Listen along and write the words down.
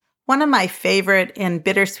One of my favorite and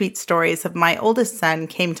bittersweet stories of my oldest son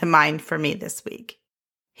came to mind for me this week.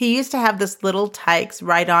 He used to have this little Tikes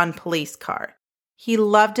ride-on police car. He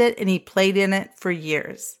loved it and he played in it for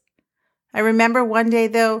years. I remember one day,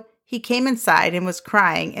 though, he came inside and was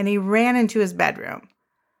crying and he ran into his bedroom.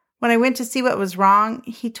 When I went to see what was wrong,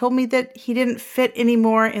 he told me that he didn't fit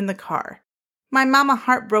anymore in the car. My mama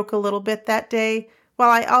heart broke a little bit that day,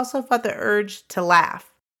 while I also felt the urge to laugh.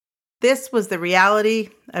 This was the reality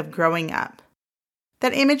of growing up.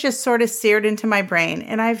 That image is sort of seared into my brain,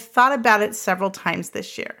 and I've thought about it several times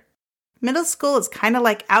this year. Middle school is kind of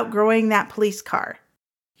like outgrowing that police car.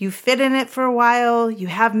 You fit in it for a while, you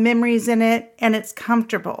have memories in it, and it's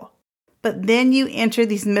comfortable. But then you enter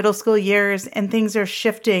these middle school years, and things are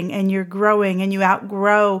shifting, and you're growing, and you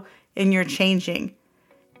outgrow, and you're changing.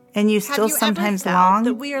 And you still sometimes long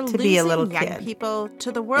to be a little kid.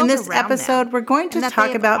 In this episode, we're going to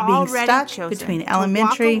talk about being stuck between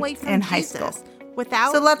elementary and high school.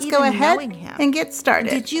 So let's go ahead and get started.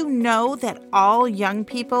 Did you know that all young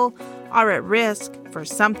people are at risk for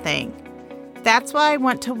something? That's why I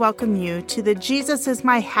want to welcome you to the Jesus is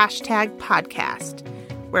My Hashtag podcast,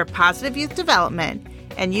 where positive youth development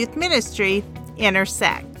and youth ministry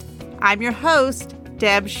intersect. I'm your host,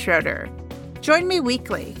 Deb Schroeder. Join me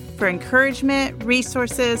weekly for encouragement,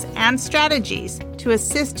 resources, and strategies to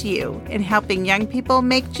assist you in helping young people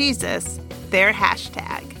make Jesus their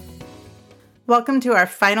hashtag. Welcome to our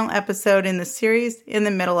final episode in the series, In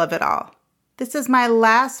the Middle of It All. This is my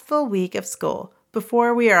last full week of school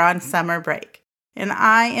before we are on summer break, and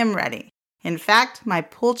I am ready. In fact, my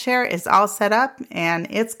pool chair is all set up and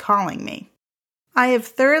it's calling me. I have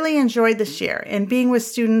thoroughly enjoyed this year and being with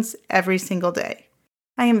students every single day.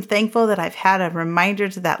 I am thankful that I've had a reminder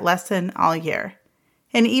to that lesson all year.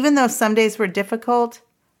 And even though some days were difficult,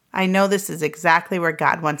 I know this is exactly where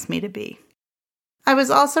God wants me to be. I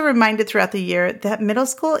was also reminded throughout the year that middle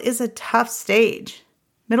school is a tough stage.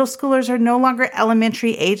 Middle schoolers are no longer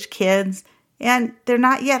elementary age kids, and they're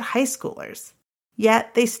not yet high schoolers.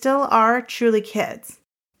 Yet they still are truly kids.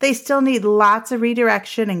 They still need lots of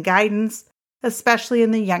redirection and guidance, especially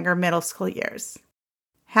in the younger middle school years.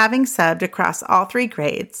 Having subbed across all three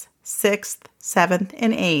grades, 6th, 7th,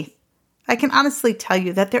 and 8th, I can honestly tell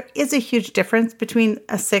you that there is a huge difference between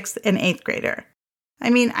a 6th and 8th grader. I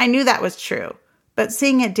mean, I knew that was true, but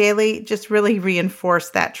seeing it daily just really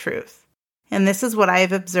reinforced that truth. And this is what I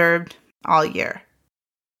have observed all year.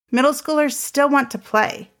 Middle schoolers still want to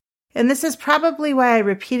play, and this is probably why I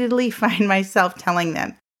repeatedly find myself telling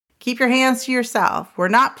them, keep your hands to yourself, we're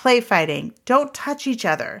not play fighting, don't touch each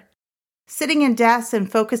other. Sitting in desks and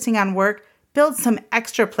focusing on work builds some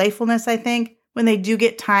extra playfulness, I think, when they do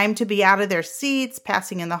get time to be out of their seats,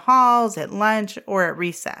 passing in the halls, at lunch, or at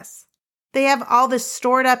recess. They have all this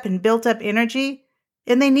stored up and built up energy,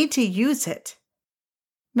 and they need to use it.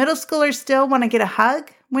 Middle schoolers still want to get a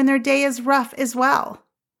hug when their day is rough as well.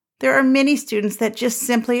 There are many students that just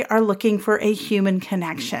simply are looking for a human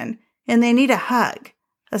connection, and they need a hug,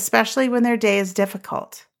 especially when their day is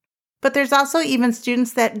difficult. But there's also even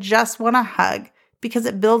students that just want a hug because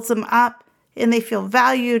it builds them up and they feel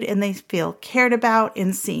valued and they feel cared about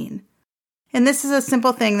and seen. And this is a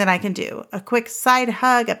simple thing that I can do. A quick side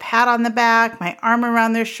hug, a pat on the back, my arm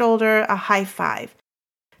around their shoulder, a high five.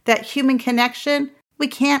 That human connection, we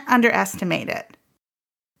can't underestimate it.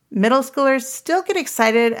 Middle schoolers still get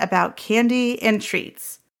excited about candy and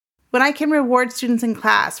treats. When I can reward students in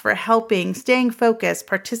class for helping, staying focused,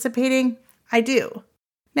 participating, I do.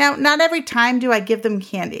 Now, not every time do I give them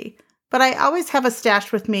candy, but I always have a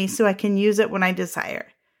stash with me so I can use it when I desire.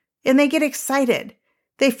 And they get excited.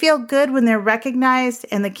 They feel good when they're recognized,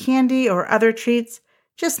 and the candy or other treats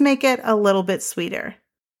just make it a little bit sweeter.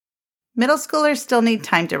 Middle schoolers still need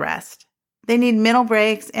time to rest. They need mental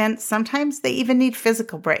breaks, and sometimes they even need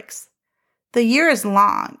physical breaks. The year is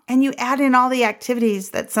long, and you add in all the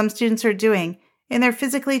activities that some students are doing, and they're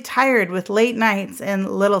physically tired with late nights and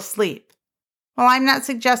little sleep. While I'm not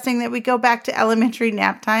suggesting that we go back to elementary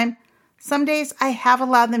nap time, some days I have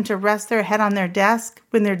allowed them to rest their head on their desk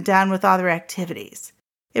when they're done with all their activities.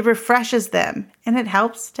 It refreshes them, and it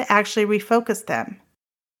helps to actually refocus them.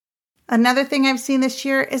 Another thing I've seen this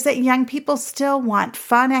year is that young people still want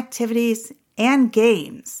fun activities and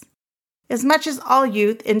games. As much as all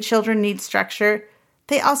youth and children need structure,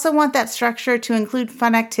 they also want that structure to include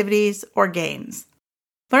fun activities or games.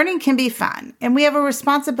 Learning can be fun, and we have a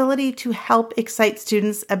responsibility to help excite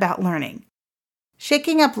students about learning.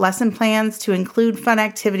 Shaking up lesson plans to include fun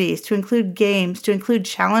activities, to include games, to include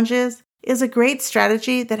challenges is a great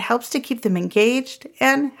strategy that helps to keep them engaged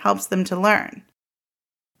and helps them to learn.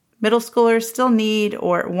 Middle schoolers still need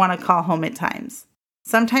or want to call home at times.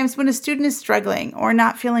 Sometimes when a student is struggling or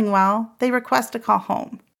not feeling well, they request a call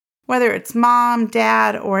home. Whether it's mom,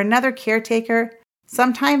 dad, or another caretaker,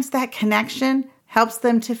 sometimes that connection helps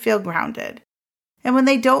them to feel grounded. And when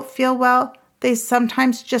they don't feel well, they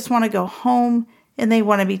sometimes just want to go home and they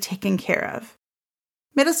want to be taken care of.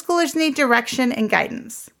 Middle schoolers need direction and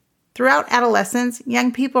guidance. Throughout adolescence,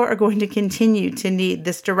 young people are going to continue to need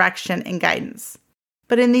this direction and guidance.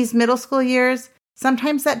 But in these middle school years,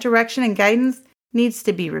 sometimes that direction and guidance needs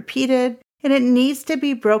to be repeated, and it needs to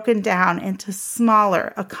be broken down into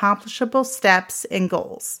smaller, accomplishable steps and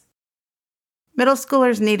goals. Middle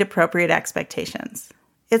schoolers need appropriate expectations.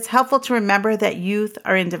 It's helpful to remember that youth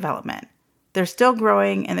are in development. They're still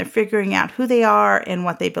growing and they're figuring out who they are and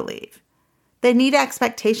what they believe. They need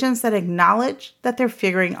expectations that acknowledge that they're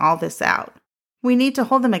figuring all this out. We need to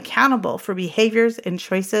hold them accountable for behaviors and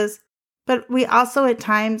choices, but we also at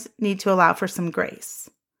times need to allow for some grace.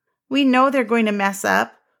 We know they're going to mess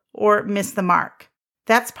up or miss the mark.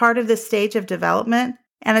 That's part of this stage of development,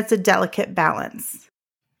 and it's a delicate balance.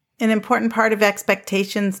 An important part of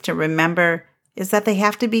expectations to remember is that they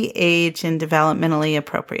have to be age and developmentally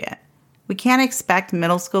appropriate. We can't expect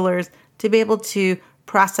middle schoolers to be able to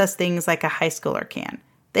process things like a high schooler can.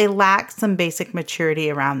 They lack some basic maturity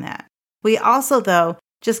around that. We also, though,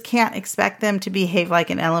 just can't expect them to behave like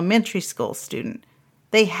an elementary school student.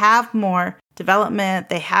 They have more development,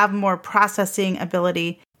 they have more processing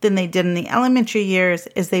ability than they did in the elementary years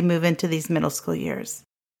as they move into these middle school years.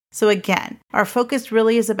 So again, our focus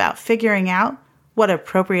really is about figuring out what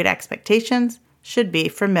appropriate expectations should be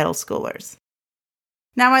for middle schoolers.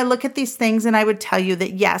 Now I look at these things and I would tell you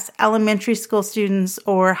that yes, elementary school students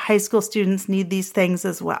or high school students need these things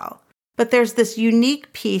as well. But there's this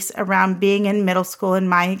unique piece around being in middle school in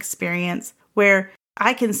my experience where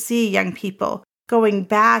I can see young people going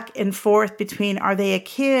back and forth between are they a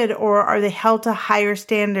kid or are they held to higher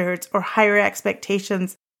standards or higher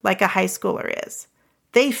expectations like a high schooler is.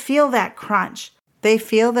 They feel that crunch. They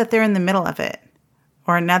feel that they're in the middle of it.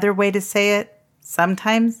 Or another way to say it,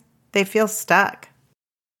 sometimes they feel stuck.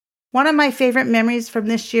 One of my favorite memories from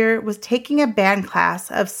this year was taking a band class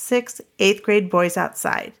of 6 8th grade boys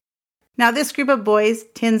outside. Now this group of boys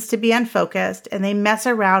tends to be unfocused and they mess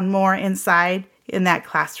around more inside in that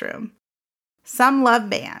classroom. Some love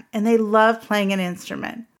band and they love playing an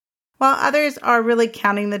instrument, while others are really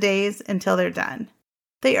counting the days until they're done.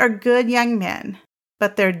 They are good young men,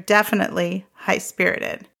 but they're definitely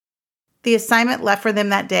high-spirited. The assignment left for them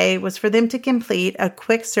that day was for them to complete a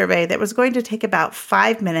quick survey that was going to take about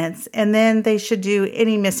 5 minutes, and then they should do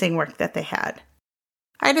any missing work that they had.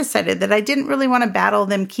 I decided that I didn't really want to battle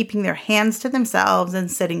them keeping their hands to themselves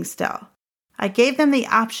and sitting still. I gave them the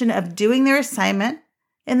option of doing their assignment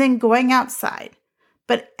and then going outside,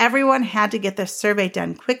 but everyone had to get their survey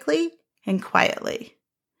done quickly and quietly.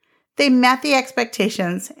 They met the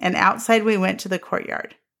expectations, and outside we went to the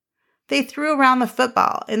courtyard. They threw around the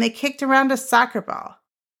football and they kicked around a soccer ball.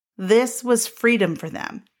 This was freedom for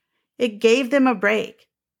them. It gave them a break.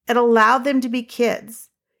 It allowed them to be kids.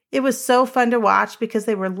 It was so fun to watch because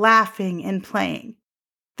they were laughing and playing.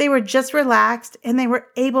 They were just relaxed and they were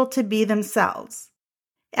able to be themselves.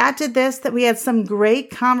 Add to this that we had some great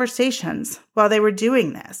conversations while they were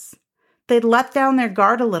doing this. They let down their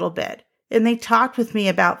guard a little bit and they talked with me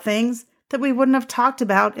about things that we wouldn't have talked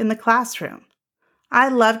about in the classroom. I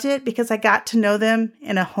loved it because I got to know them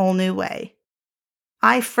in a whole new way.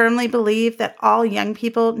 I firmly believe that all young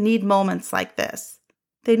people need moments like this.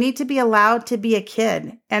 They need to be allowed to be a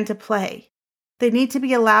kid and to play. They need to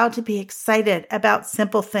be allowed to be excited about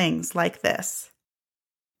simple things like this.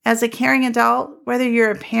 As a caring adult, whether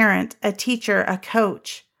you're a parent, a teacher, a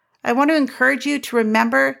coach, I want to encourage you to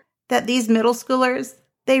remember that these middle schoolers,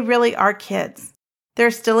 they really are kids.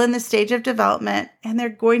 They're still in the stage of development, and they're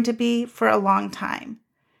going to be for a long time.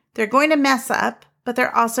 They're going to mess up, but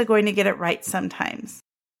they're also going to get it right sometimes.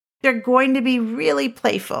 They're going to be really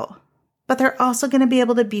playful, but they're also going to be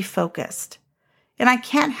able to be focused. And I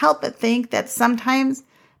can't help but think that sometimes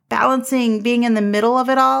balancing being in the middle of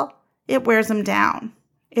it all, it wears them down.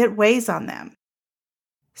 It weighs on them.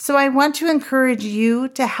 So I want to encourage you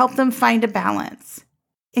to help them find a balance.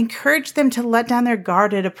 Encourage them to let down their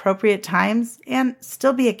guard at appropriate times and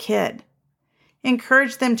still be a kid.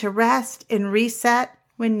 Encourage them to rest and reset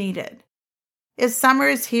when needed. As summer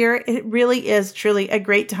is here, it really is truly a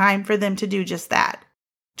great time for them to do just that,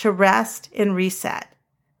 to rest and reset.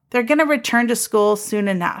 They're going to return to school soon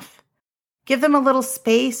enough. Give them a little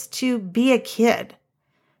space to be a kid.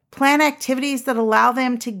 Plan activities that allow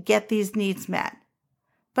them to get these needs met,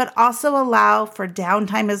 but also allow for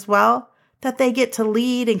downtime as well that they get to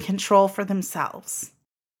lead and control for themselves.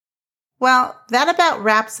 Well, that about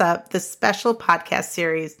wraps up this special podcast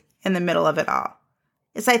series in the middle of it all.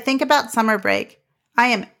 As I think about summer break, I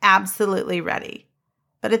am absolutely ready.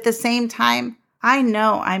 But at the same time, I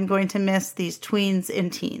know I'm going to miss these tweens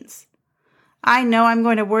and teens. I know I'm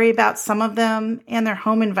going to worry about some of them and their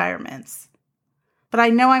home environments. But I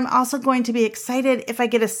know I'm also going to be excited if I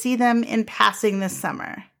get to see them in passing this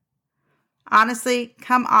summer. Honestly,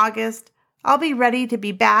 come August, I'll be ready to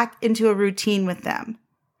be back into a routine with them.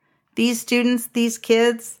 These students, these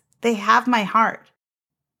kids, they have my heart.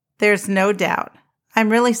 There's no doubt I'm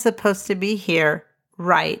really supposed to be here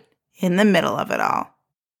right in the middle of it all.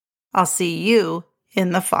 I'll see you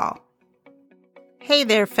in the fall. Hey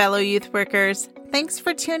there, fellow youth workers. Thanks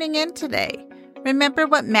for tuning in today. Remember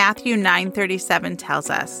what Matthew 9:37 tells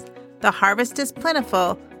us. The harvest is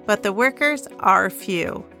plentiful, but the workers are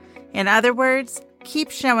few. In other words,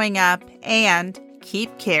 keep showing up and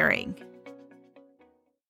keep caring.